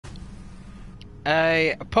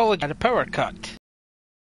I apologize for the power cut.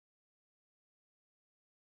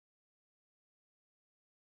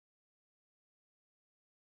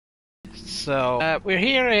 So, we're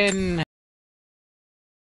here in...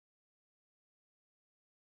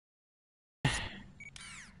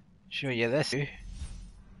 Show you this. Okay,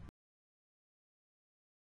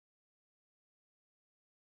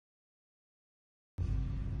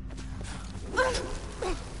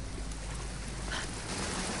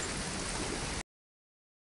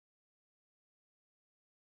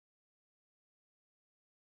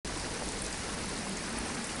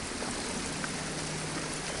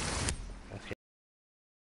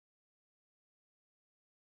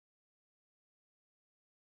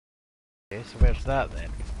 so where's that then?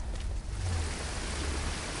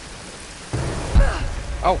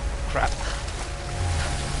 Oh, crap.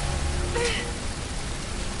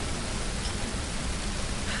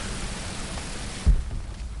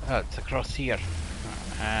 Oh, it's across here.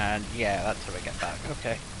 And yeah, that's how we get back.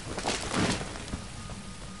 Okay.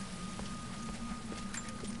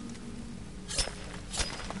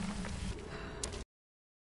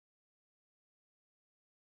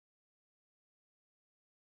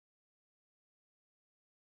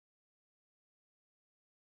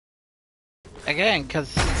 Again,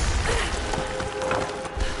 because...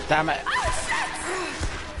 Damn it.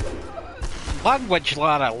 Language,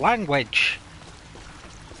 Lara, language.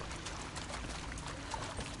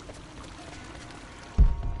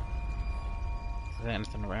 Is there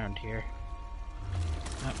anything around here?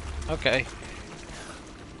 Oh, okay.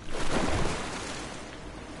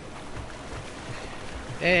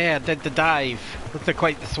 Yeah, I did the dive. Wasn't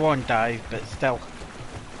quite the swan dive, but still.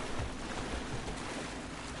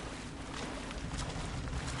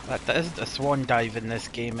 That isn't a swan dive in this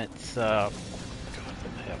game, it's God,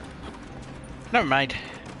 what the hell. Never mind.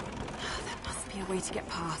 There must be a way to get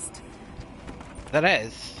past. There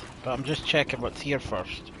is, but I'm just checking what's here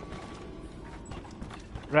first.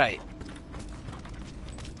 Right.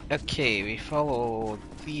 Okay, we follow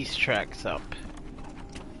these tracks up.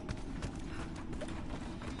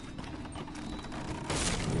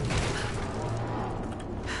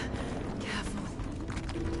 Careful.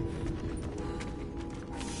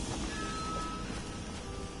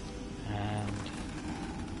 And...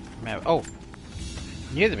 oh!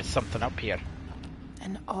 Knew there was something up here.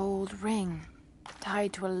 An old ring,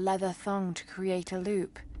 tied to a leather thong to create a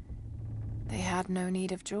loop. They had no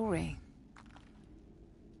need of jewelry.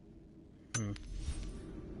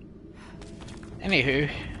 Anywho.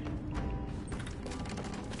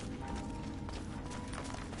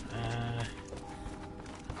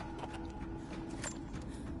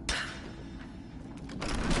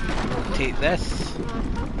 Rotate this.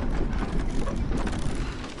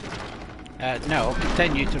 No,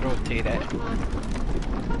 continue to rotate it.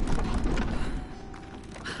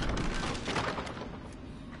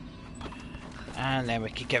 And then we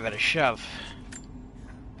could give it a shove.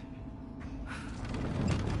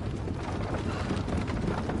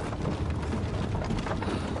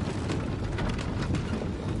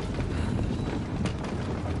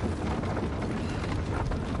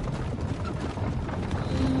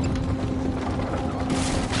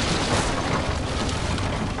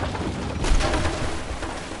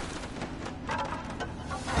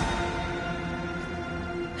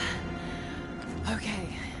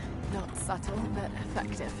 Subtle, but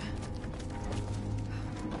effective.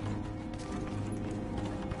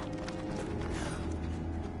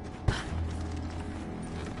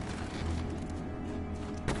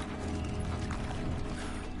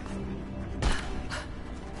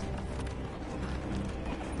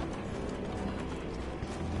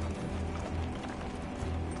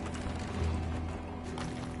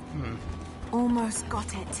 Almost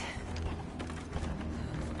got it.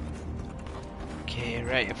 Okay,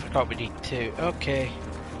 right, I forgot we need two. Okay.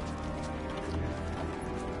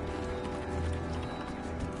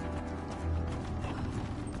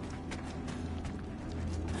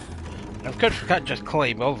 Of course we can't just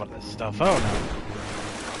climb over this stuff, oh no.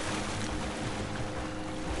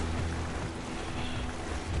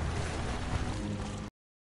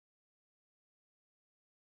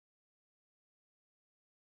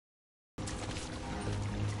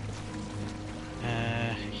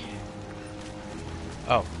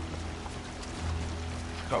 Oh.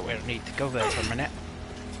 Forgot where I need to go there for a minute.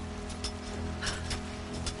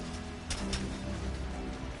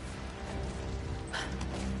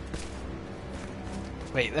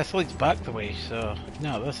 Wait, this leads back the way, so...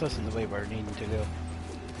 No, this isn't the way we're needing to go.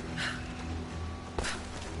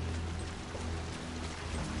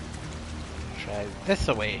 Try this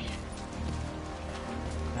away.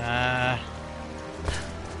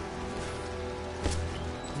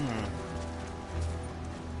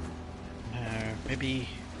 maybe...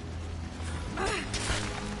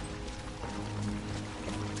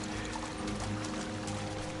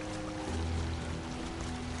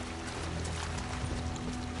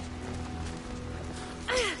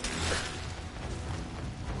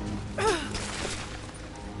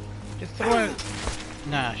 Just throw it...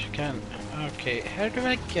 Nah, she can't. Okay, how do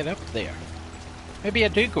I get up there? Maybe I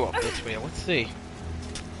do go up this way, let's see.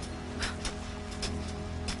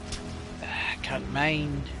 Can't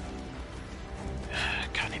mind.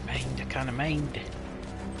 Can't mind, I can't mind.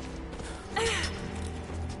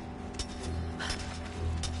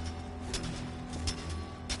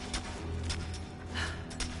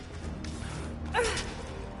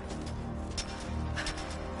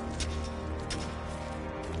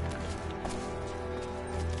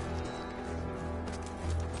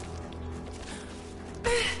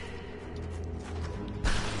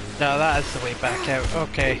 No, that is the way back out.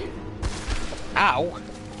 Okay. Ow!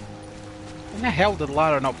 When the hell did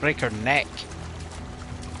Lara not break her neck?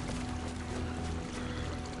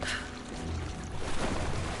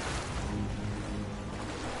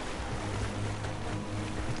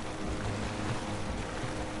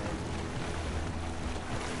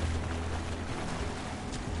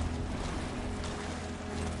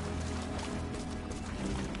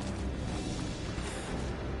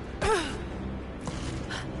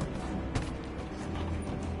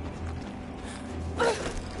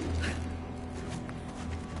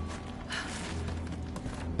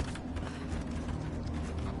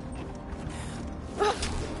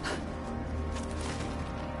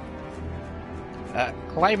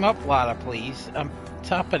 Climb up, Lara, please. I'm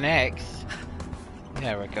tapping X.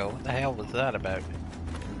 There we go. What the hell was that about?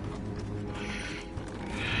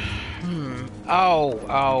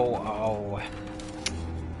 Oh.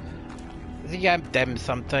 See, I'm dim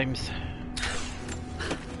sometimes.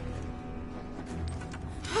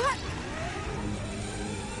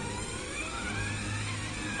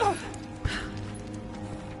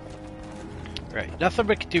 Right, nothing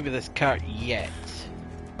we can do with this cart yet.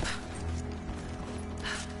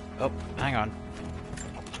 Oh, hang on.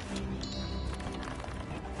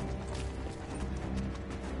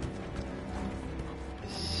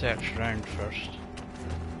 Search around first.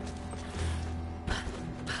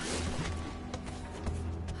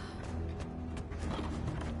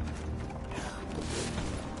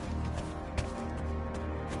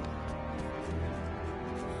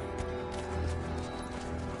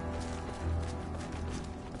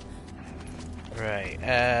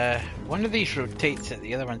 Right, one of these rotates it,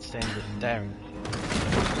 the other one sends it down.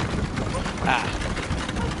 Ah.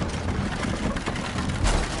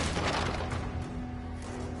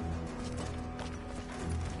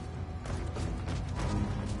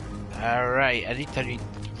 Alright, I need to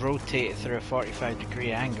rotate it through a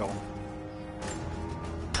 45-degree angle.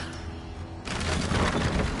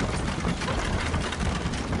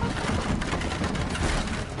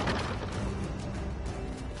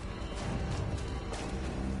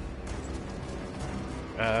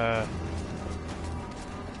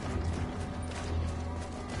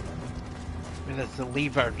 There's the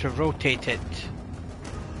lever to rotate it.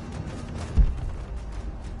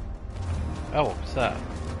 Oh, what's that?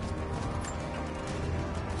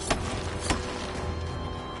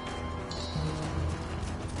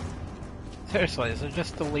 Seriously, is it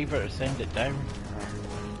just the lever to send it down?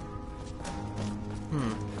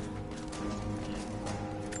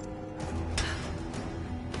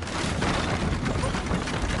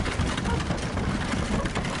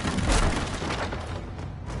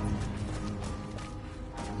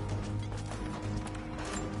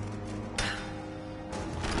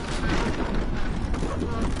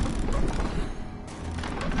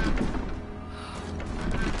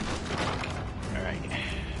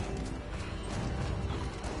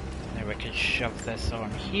 Shove this on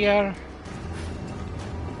here.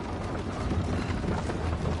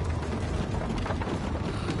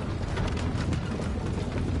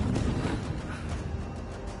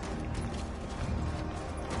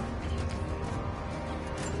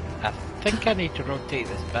 I think I need to rotate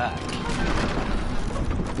this back.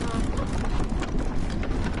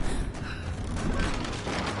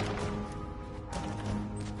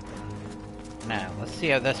 Now, let's see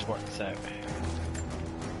how this works out.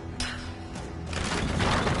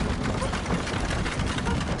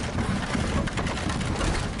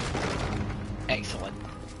 Excellent.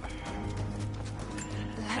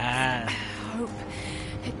 Let's hope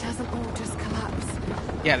it doesn't all just collapse.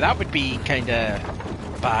 Yeah, that would be kinda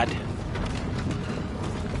bad.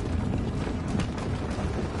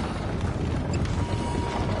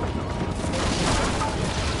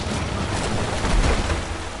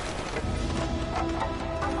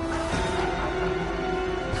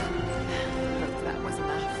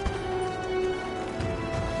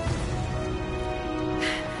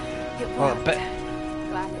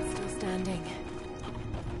 standing.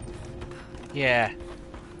 Yeah.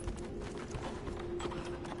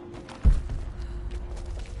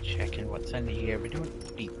 Checking what's in here. We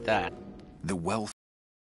don't need that. The wealth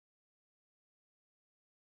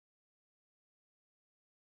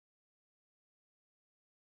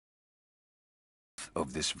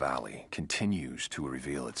of this valley continues to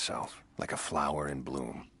reveal itself like a flower in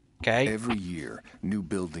bloom. Okay. Every year, new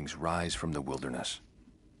buildings rise from the wilderness.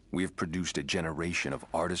 We have produced a generation of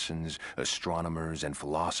artisans, astronomers, and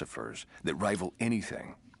philosophers that rival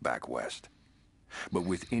anything back west. But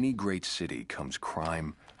with any great city comes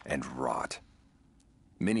crime and rot.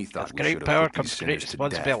 Many thought With we great should power have put these comes great sinners to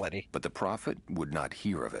death, responsibility. but the prophet would not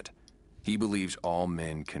hear of it. He believes all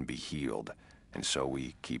men can be healed, and so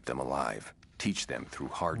we keep them alive, teach them through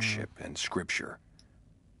hardship and scripture.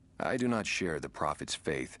 I do not share the prophet's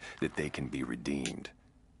faith that they can be redeemed,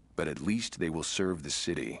 but at least they will serve the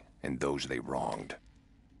city and those they wronged.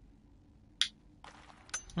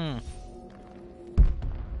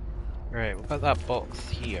 Right, we've got that box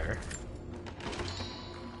here,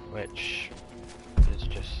 which is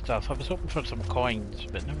just stuff. I was hoping for some coins,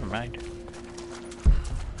 but never mind.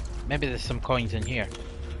 Maybe there's some coins in here.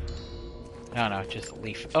 No, just a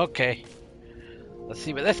leaf. Okay. Let's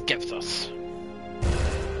see what this gives us.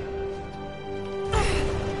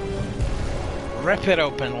 Rip it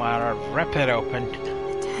open, Lara. Rip it open.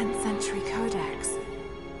 10th century codex,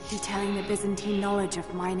 detailing the Byzantine knowledge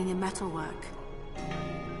of mining and metalwork.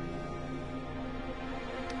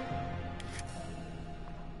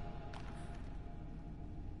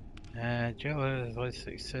 Jonah was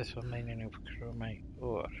successful mining of chromite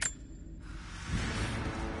ore.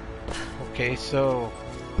 Okay, so...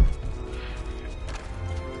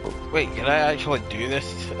 Wait, can I actually do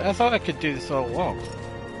this? I thought I could do this all along.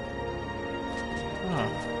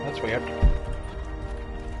 Oh, that's weird.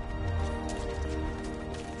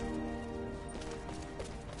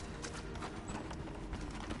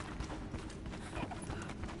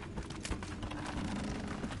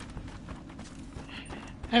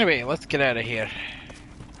 Anyway, let's get out of here.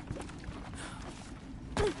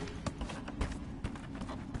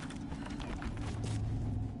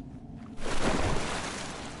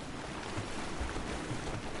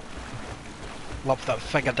 Love that I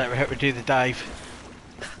figured out how to do the dive.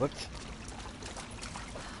 Whoops.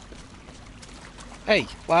 Hey,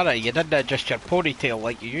 Lara, you didn't adjust your ponytail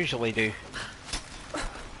like you usually do.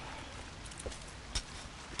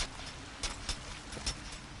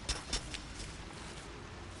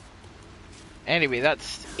 Anyway,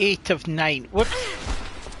 that's 8 of 9. Whoops.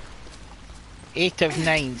 8 of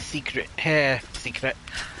 9 secret.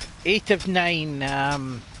 8 of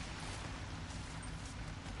 9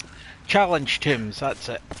 challenge tombs, that's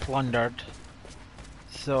it. Plundered.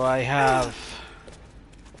 So I have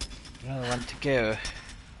another one to go.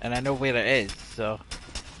 And I know where it is, so.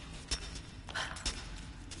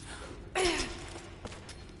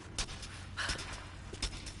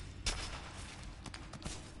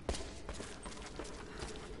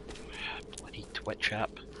 Bloody Twitch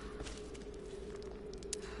app.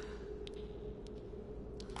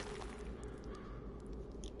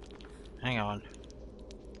 Hang on.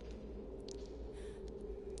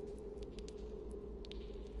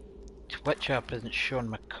 Twitch app isn't showing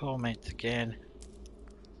my comments again.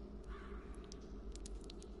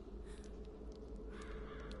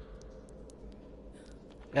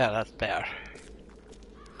 Yeah, that's better.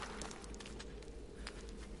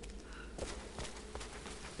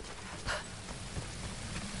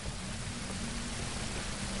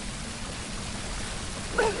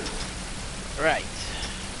 Right.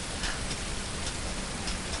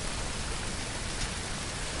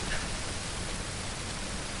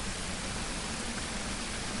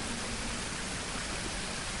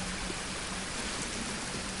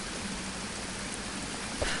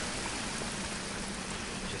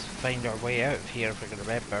 Find our way out of here if we can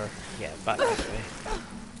remember. Yeah, back this way.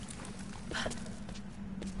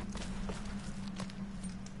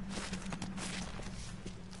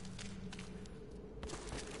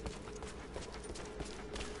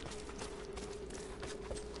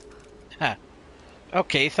 Huh.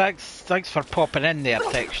 Okay, thanks for popping in there,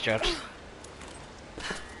 Textures.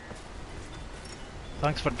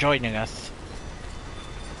 Thanks for joining us.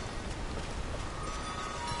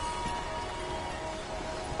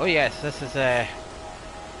 Oh yes, this is a...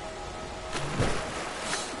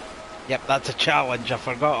 Yep, that's a challenge. I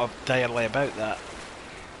forgot entirely about that.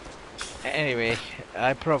 Anyway,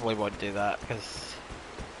 I probably won't do that because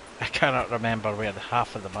I cannot remember where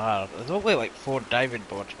half of them are. There's only like 4 diving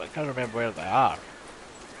boards, but I can't remember where they are.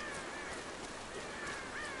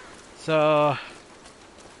 So...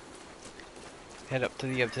 Head up to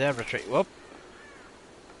the observatory. Whoop.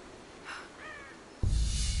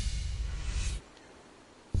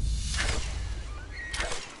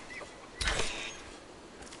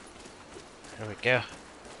 There we go.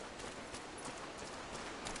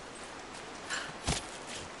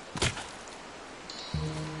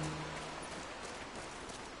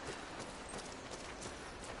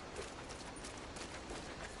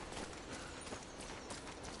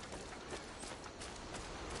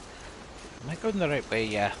 Am I going the right way?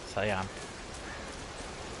 Yes, I am.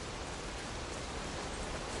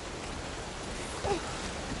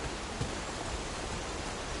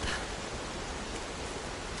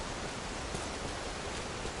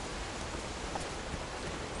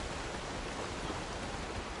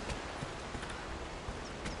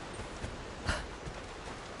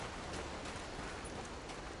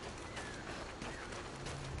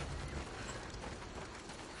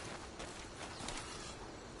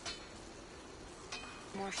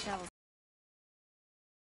 More shells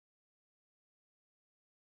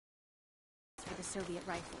for the Soviet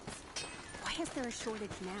rifles. Why is there a shortage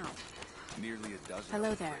now? Nearly a dozen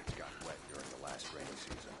Hello of the there. graves got wet during the last rainy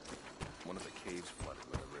season. One of the caves flooded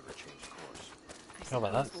when the river changed course. I Oh, but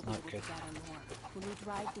suppose that's we'll not be able good. to gather more when we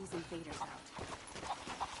drive these invaders out.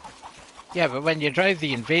 Yeah, but when you drive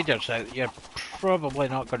the invaders out, you're probably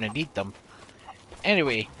not going to need them.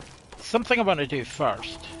 Anyway, something I want to do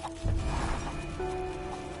first.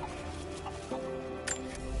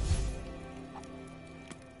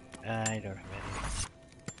 I don't have any.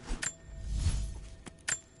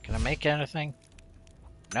 Can I make anything?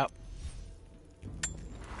 Nope.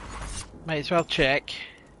 Might as well check.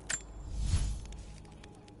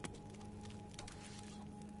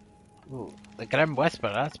 Ooh, the Grim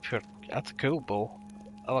Whisper, that's pure. That's a cool bow.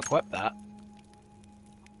 I'll equip that.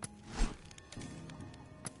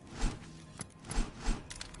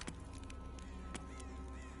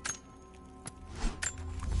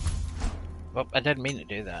 Well, I didn't mean to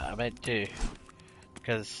do that. I meant to,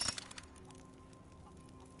 because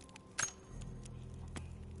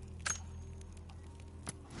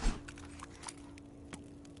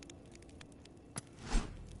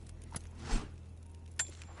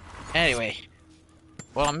anyway,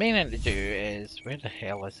 what I'm meaning to do is, where the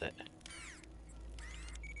hell is it?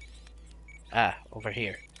 Ah, over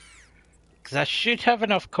here. Because I should have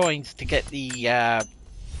enough coins to get the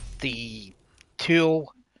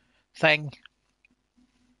tool thing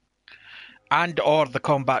and or the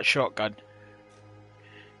combat shotgun.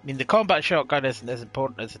 I mean, the combat shotgun isn't as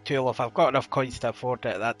important as the tool. If I've got enough coins to afford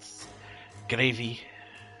it, that's gravy.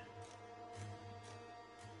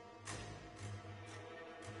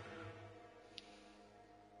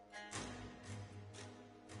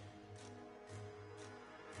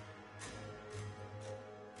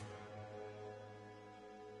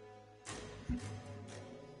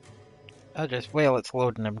 I'll just, while it's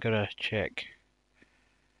loading, I'm gonna check.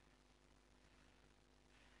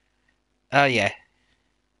 Oh yeah.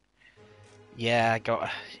 Yeah,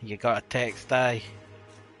 you got a text, aye.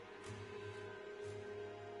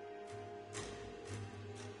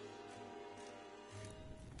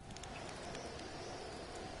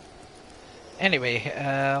 Anyway,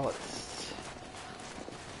 let's...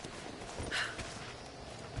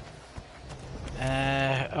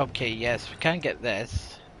 okay, yes, we can get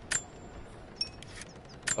this.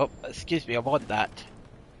 Oh, excuse me, I want that.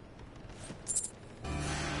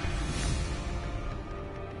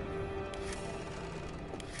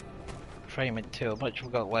 Refinement 2, how much we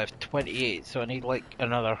got left? 28, so I need like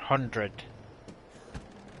another 100.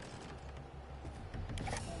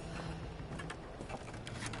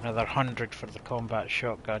 Another 100 for the combat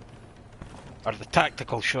shotgun. Or the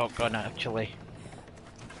tactical shotgun, actually.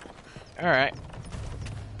 Alright.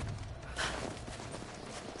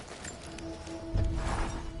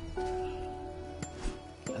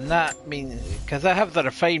 And that means, because I have the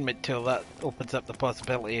refinement tool, that opens up the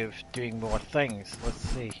possibility of doing more things. Let's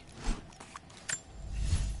see.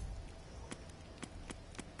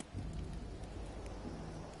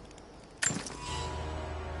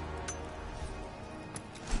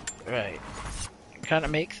 Right. Can't I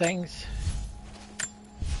make things?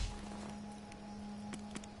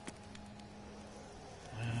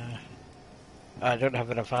 I don't have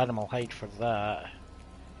enough animal hide for that.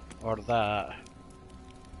 Or that.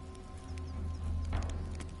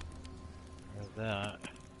 Or that.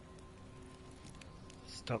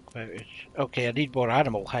 Stock footage. Okay, I need more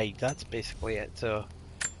animal hide, that's basically it, so...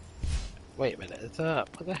 Wait a minute, is that...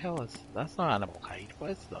 What the hell is... That's not animal hide,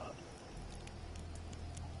 what is that?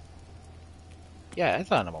 Yeah,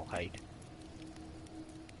 it's animal hide.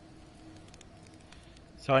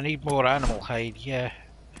 So I need more animal hide, yeah.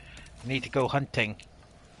 Need to go hunting.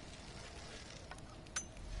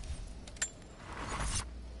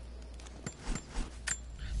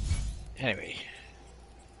 Anyway.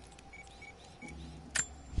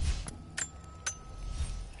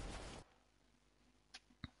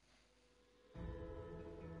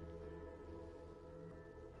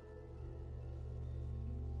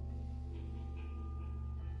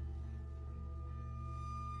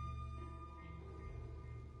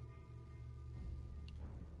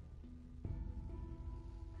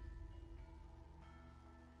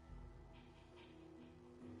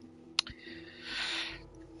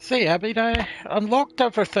 See, I mean, I unlocked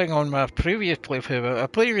everything on my previous playthrough. My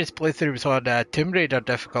previous playthrough was on Tomb Raider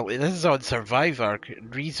difficulty. This is on Survivor.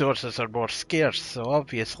 Resources are more scarce, so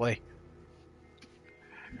obviously.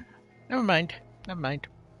 Never mind. Never mind.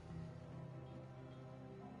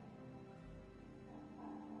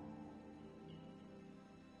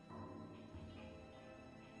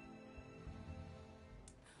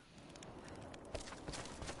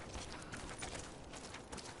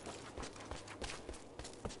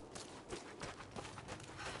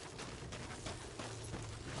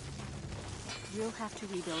 You'll have to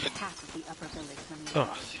rebuild half of the upper village when you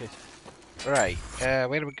Oh, shit. Right,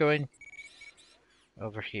 where are we going?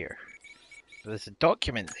 Over here. There's a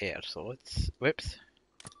document there, so let's... Whoops.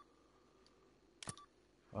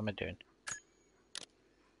 What am I doing?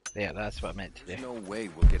 There, that's what I meant to There's do. no way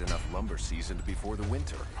we'll get enough lumber seasoned before the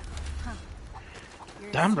winter.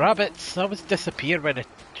 You're Damn seeing rabbits! They always disappear when I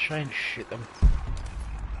try and shoot them.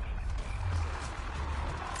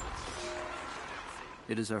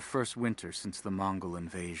 It is our first winter since the Mongol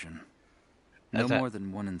invasion. No Is it? more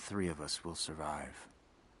than 1 in 3 of us will survive.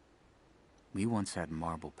 We once had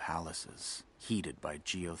marble palaces, heated by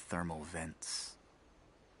geothermal vents.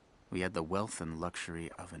 We had the wealth and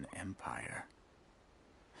luxury of an empire.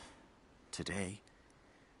 Today,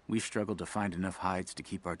 we struggle to find enough hides to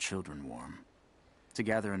keep our children warm, to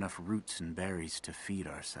gather enough roots and berries to feed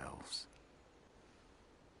ourselves.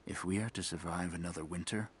 If we are to survive another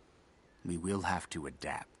winter, we will have to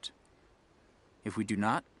adapt. If we do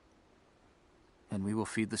not, then we will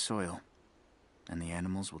feed the soil, and the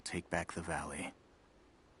animals will take back the valley.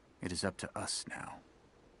 It is up to us now.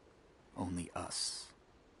 Only us.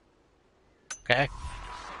 Okay.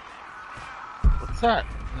 What's that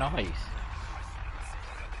noise?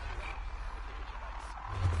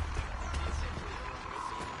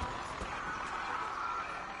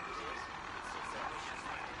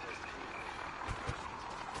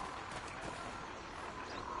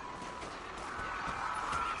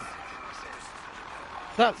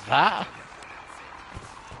 Is that?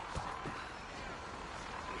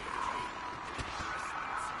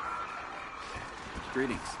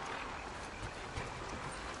 Greetings.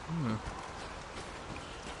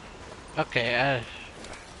 Okay,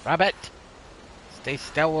 rabbit! Stay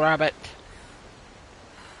still, rabbit!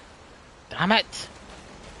 Damn it!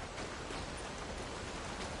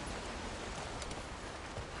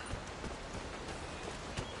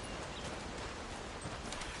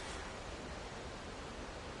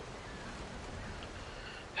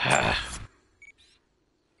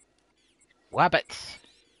 Wabbits!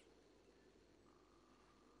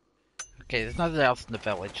 Okay, there's nothing else in the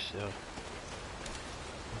village, so...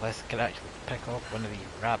 Unless I can actually pick off one of these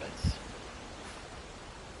rabbits.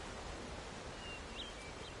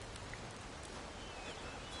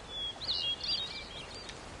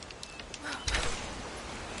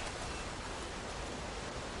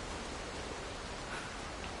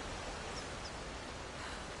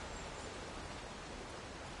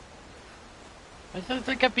 I don't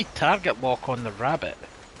think I'd be target lock on the rabbit.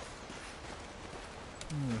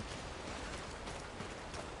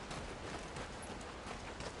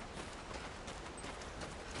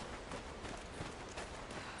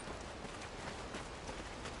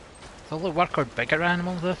 Does only work on bigger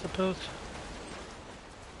animals, I suppose?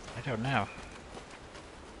 I don't know.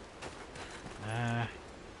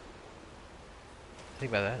 See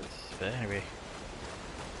about that, but anyway.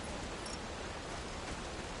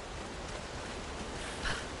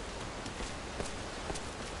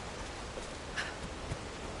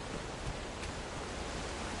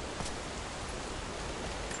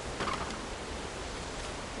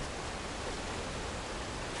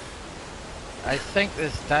 I think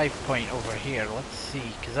this dive point over here, let's see,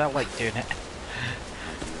 because I like doing it.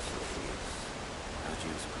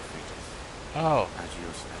 Oh.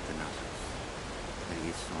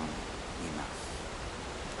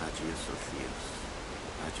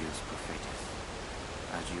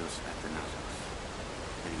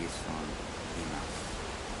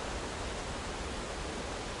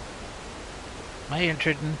 Am I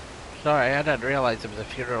intruding? Sorry, I didn't realise there was a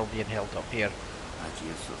funeral being held up here.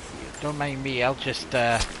 Agios Sophia. Don't mind me, I'll just,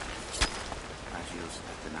 Agios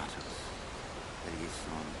Athenatos.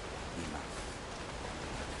 Eleison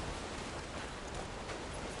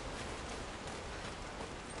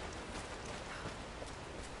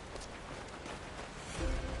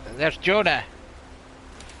Imas. There's Jonah!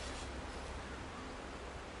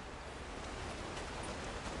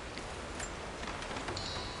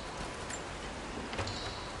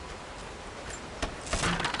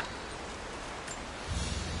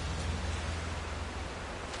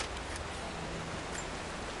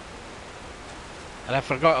 And I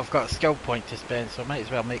forgot I've got a skill point to spend, so I might as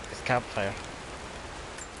well make this campfire.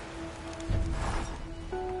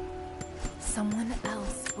 Someone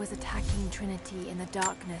else was attacking Trinity in the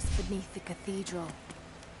darkness beneath the cathedral.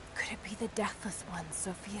 Could it be the Deathless One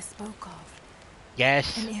Sophia spoke of?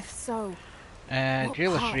 Yes. And if so, what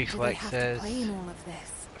Duelist part do they reflex have to says play in all of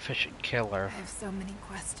this? efficient killer. I have so many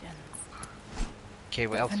questions. Okay,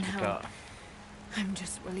 what But else for have we now, got? I'm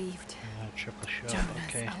just relieved. Triple shot, Jonah's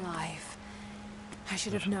okay. alive. I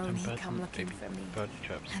should have known he'd come looking for me.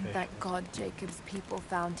 And thank God Jacob's people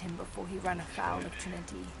found him before he ran afoul of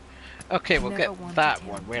Trinity. Okay, we'll get that him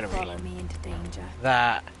one. Where to are follow we? me into danger.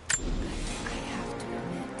 That. I have to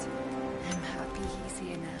admit, I'm happy he's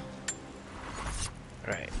here now.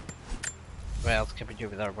 Right. What else can we do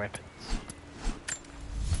with our weapons?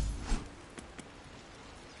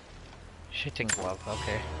 Shooting glove,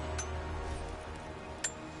 okay.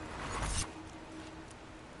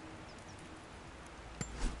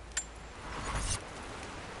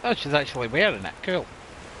 Oh, she's actually wearing it. Cool.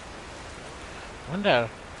 Wonder.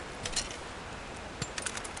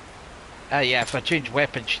 Ah, yeah, if I change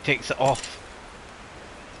weapon, she takes it off.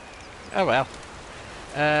 Oh well.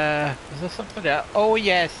 Is there something else? Oh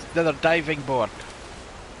yes, another diving board.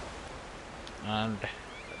 And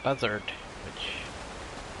a buzzard, which,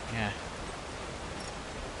 yeah.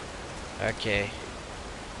 Okay.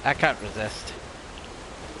 I can't resist.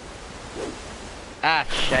 Ah,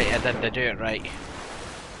 shit, I didn't do it right.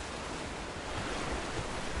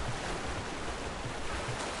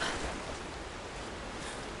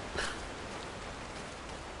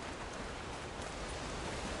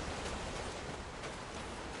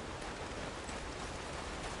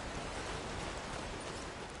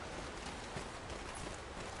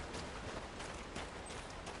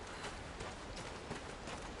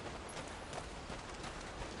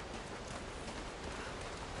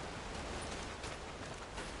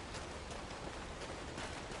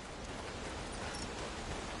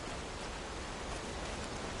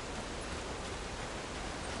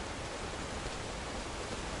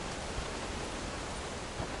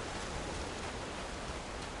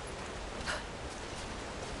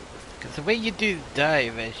 The way you do the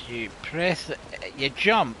dive is you press, you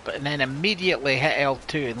jump, and then immediately hit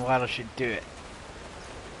L2, and Lara should do it.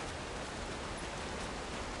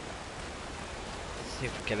 Let's see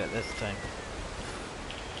if we get it this time.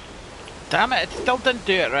 Damn it, it still didn't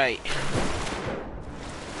do it right.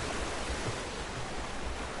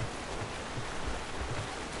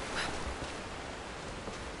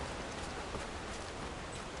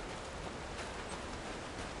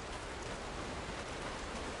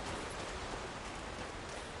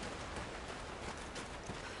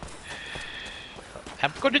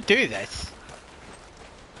 I'm going to do this.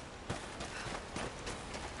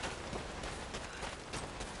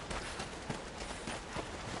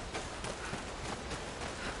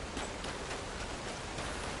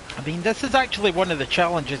 I mean, this is actually one of the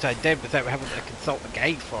challenges I did without having to consult a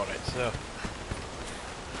guide for it, so...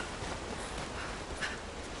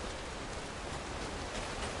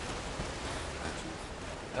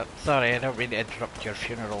 Oh, sorry, I don't mean to interrupt your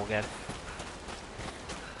funeral again.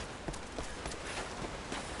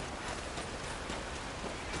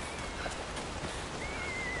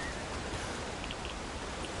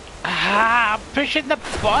 Ah, I'm pushing the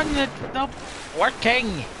button, it's not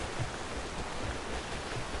working.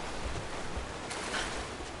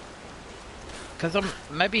 Because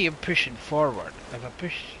maybe I'm pushing forward. If I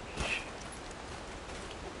push...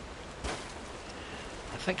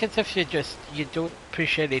 I think it's if you don't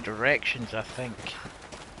push any directions, I think.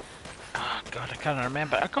 Oh god, I can't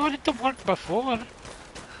remember. I got it to work before.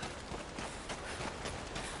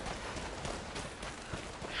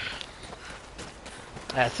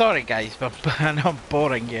 Sorry guys, but I know I'm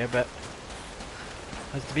boring you, but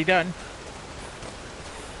has to be done.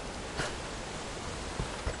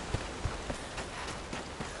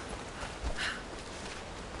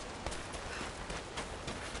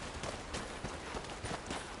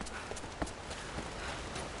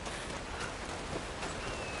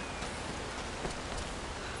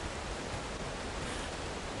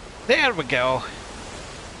 There we go.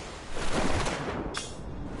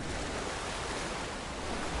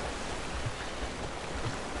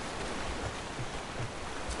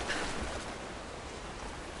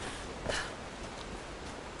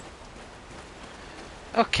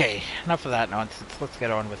 Okay, enough of that nonsense. Let's get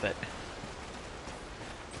on with it.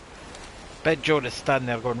 Bet Jonah's standing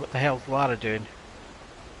there going, what the hell's Lara doing?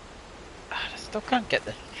 I still can't get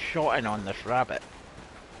the shot in on this rabbit.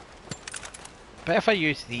 But if I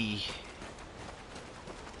use the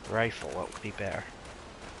rifle, it would be better.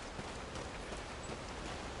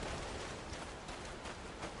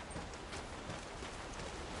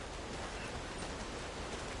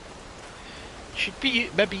 Should be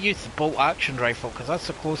maybe use the bolt action rifle because that's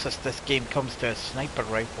the closest this game comes to a sniper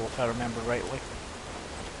rifle, if I remember rightly.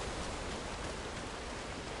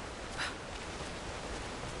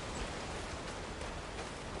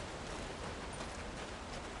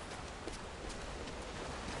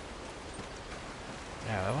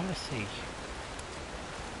 Now I want to see.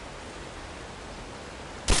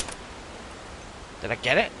 Did I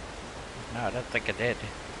get it? No, I don't think I did.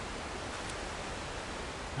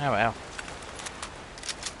 Oh well.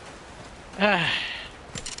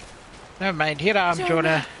 Never mind, here I am,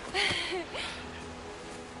 Jonah.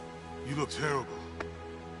 You look terrible.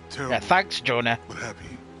 Terrible. Yeah, thanks, Jonah. But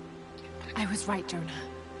happy. I was right, Jonah.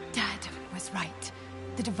 Dad was right.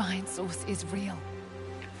 The divine source is real.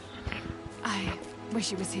 I wish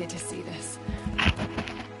he was here to see this.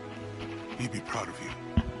 He'd be proud of you.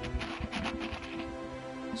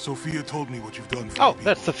 Sophia told me what you've done for Oh, me.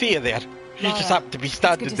 that's Sophia there. She Lara, just happened to be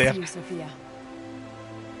standing it's good there. to see you, Sophia.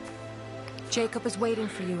 Jacob is waiting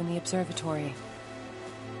for you in the observatory.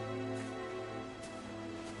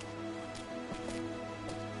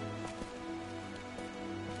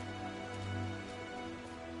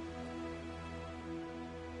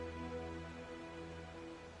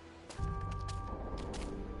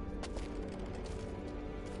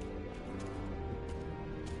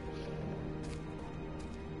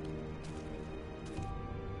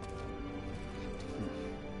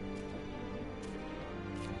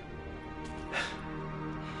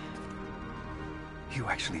 You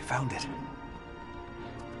actually found it.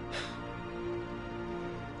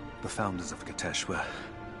 The founders of Kitesh were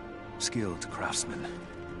skilled craftsmen.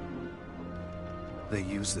 They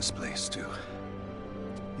used this place to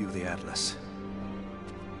view the Atlas.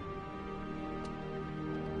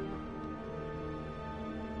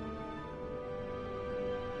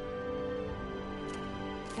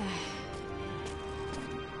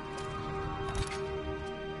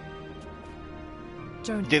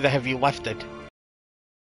 Jonah. Do the heavy lifted.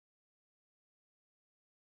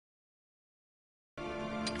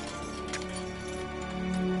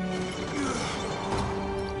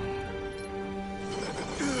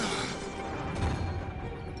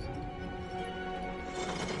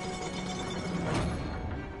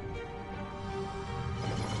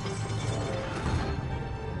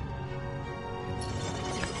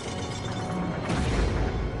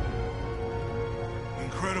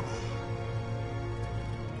 Incredible.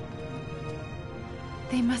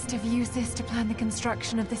 They must have used this to plan the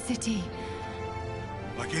construction of the city.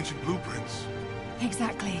 Like ancient blueprints.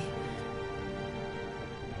 Exactly.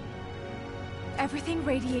 Everything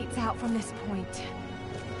radiates out from this point.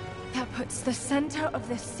 That puts the center of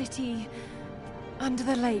the city under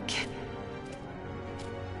the lake.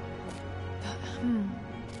 But,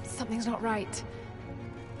 something's not right.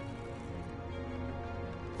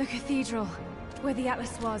 The cathedral, where the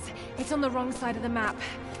Atlas was, it's on the wrong side of the map.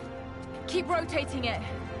 Keep rotating it.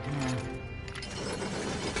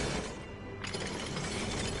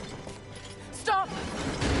 Stop!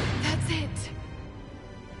 That's it.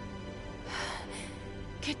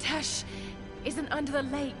 Kitesh isn't under the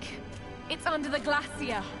lake. It's under the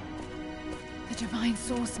glacier. The divine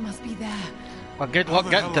source must be there. Well, good How luck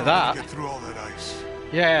the getting hell to am I gonna that. Get through all that ice.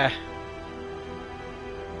 Yeah.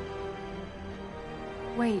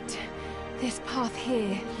 Wait. This path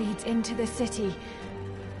here leads into the city.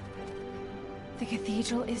 The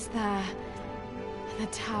cathedral is there, and the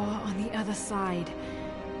tower on the other side.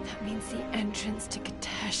 That means the entrance to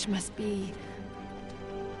Kitesh must be...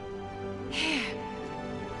 here.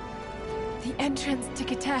 The entrance to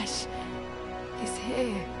Kitesh is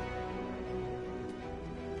here.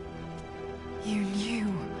 You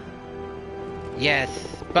knew. Yes.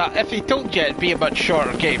 But if he told you, it'd be a much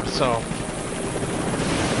shorter game, so...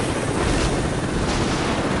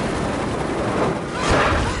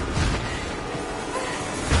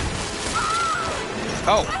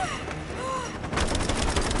 Oh!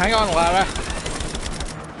 Hang on, Lara.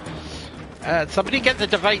 Somebody get the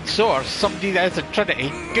divine source. Somebody that is a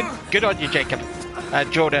Trinity. Good on you, Jacob.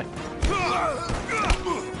 Jonah.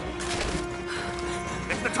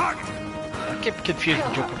 keep confusing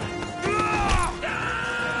Joker.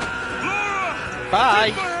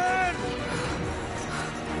 Bye!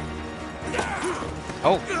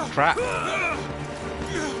 Oh, crap.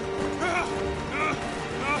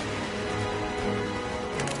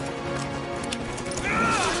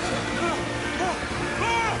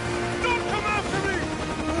 Don't come after me!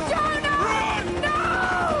 Jonah! Run!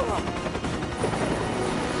 No!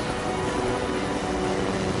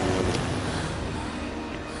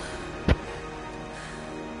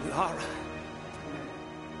 Lara.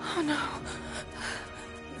 Oh no.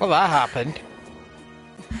 Well, that happened.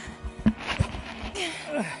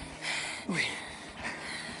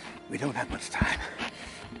 We don't have much time.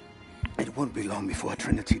 It won't be long before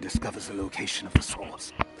Trinity discovers the location of the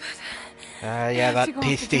source. Yeah, have to that go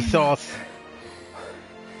tasty after sauce.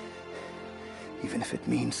 Even if it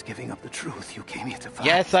means giving up the truth you came here to find.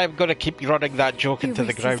 Yes, I'm gonna keep running that joke He into the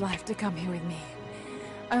risked ground. his life to come here with me.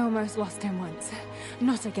 I almost lost him once.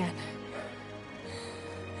 Not again.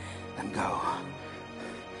 Then go.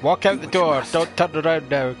 Walk out Do the what you door. must. Don't turn around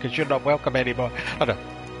now, because you're not welcome anymore. Oh, no.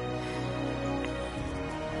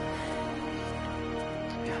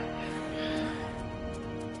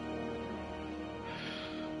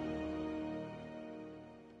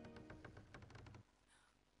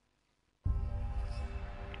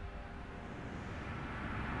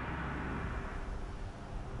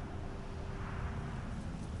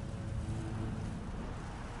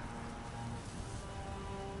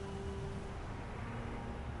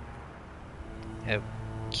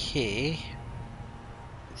 Okay.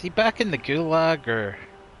 Is he back in the Gulag, or...?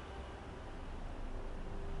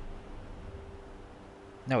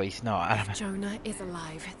 No, he's not. If Jonah is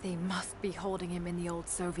alive, they must be holding him in the old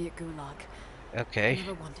Soviet Gulag. I Okay.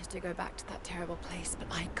 never wanted to go back to that terrible place, but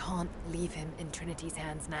I can't leave him in Trinity's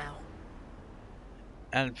hands now.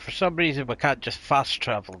 And for some reason we can't just fast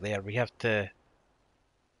travel there. We have to...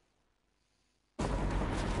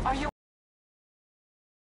 Are you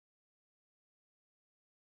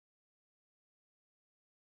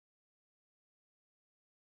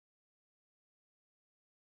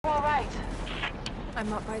all right?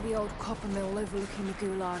 I'm up by the old copper mill overlooking the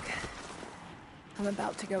Gulag. I'm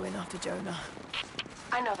about to go in after Jonah.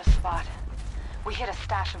 I know the spot. We hid a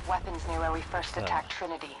stash of weapons near where we first attacked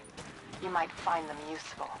Trinity. You might find them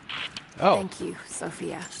useful. Oh, Thank you,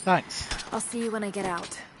 Sophia. thanks. I'll see you when I get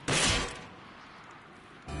out.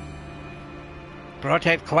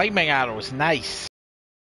 Broadhead climbing arrows, nice.